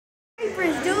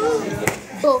diapers, dude.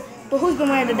 But who's been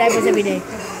wearing the diapers every day?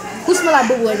 Who smell like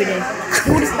boo-boo every day?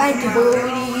 Do the stanky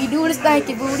booty, do the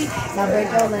stanky booty. Now break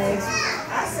your legs.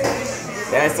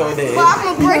 That's so dead. Well,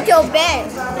 I'm gonna break your back.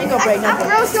 Ain't gonna break nothing.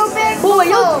 I broke your back. Boy,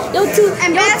 yo two,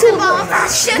 and yo basketball.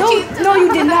 two. No,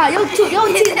 you did not. Yo two,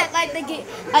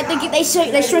 like they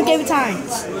shrink every time.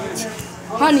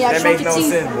 Honey, I that shrunk makes your no teeth.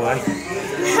 sense, boy.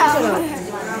 Shut up.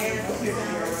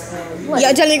 What?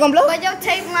 Y'all telling you gonna blow? But your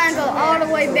tape line go all the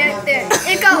way back there.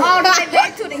 It go all the way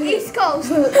back to the East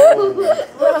Coast.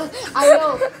 I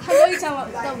know you're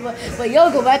talking about, but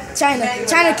yo go back to China.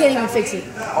 China can't even fix it.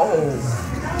 Oh.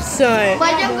 Son,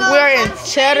 we're in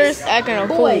Cheddar's acting a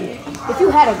fool. Boy, if you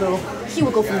had a girl, she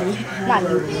would go for me, not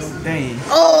you. Dang.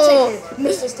 Oh.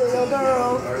 Mr. Still your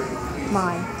girl.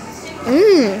 Mine.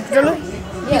 Really?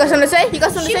 You got something to say? You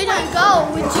got something She to say, wouldn't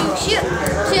John? go with you. She'll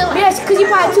Yes, because you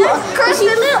probably too curse the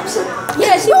lips.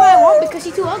 Yeah, she probably won't because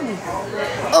she's too ugly.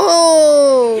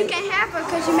 Oh. You can't have her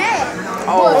because you're mad.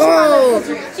 Oh.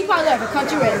 She probably like a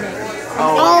country redneck.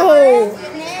 Oh.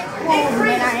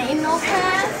 Man, I ain't no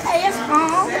kind. Hey, it's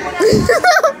wrong.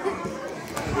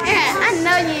 Yeah, I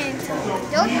know you into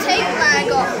it. Your tape line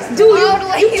go Dude, all the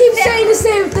way you keep back. saying the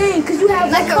same thing because you have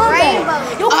Like no a comeback.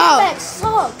 rainbow. Your comeback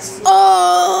sucks. You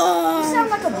Oh. sound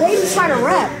like a baby trying to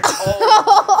rap.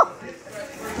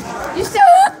 You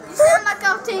sound like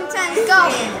our Teen Titans Go.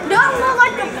 Don't look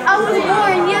like I was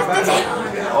born yesterday.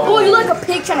 Boy, you like a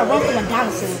pig trying to run from a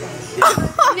dinosaur.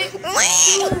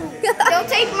 Your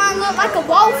tape line look like a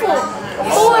waffle.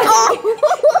 Boy,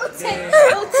 your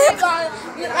tape on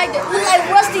like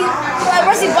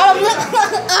Rusty bottom lip.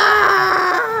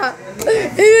 Ah.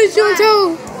 Here's your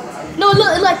toe. No,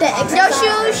 look like that. Your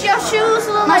shoes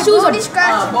look My like shoes booty are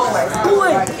scratches.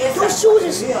 Boy, those shoes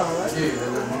is.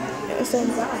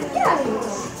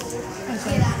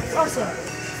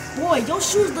 Boy, your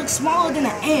shoes look smaller than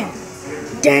an ant.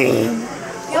 Dang.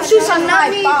 Your shoes are Not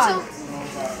me 5'5". too.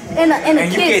 And a And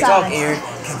you kid can't talk, size. Aaron,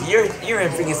 because you're in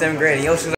freaking 7th grade and your shoes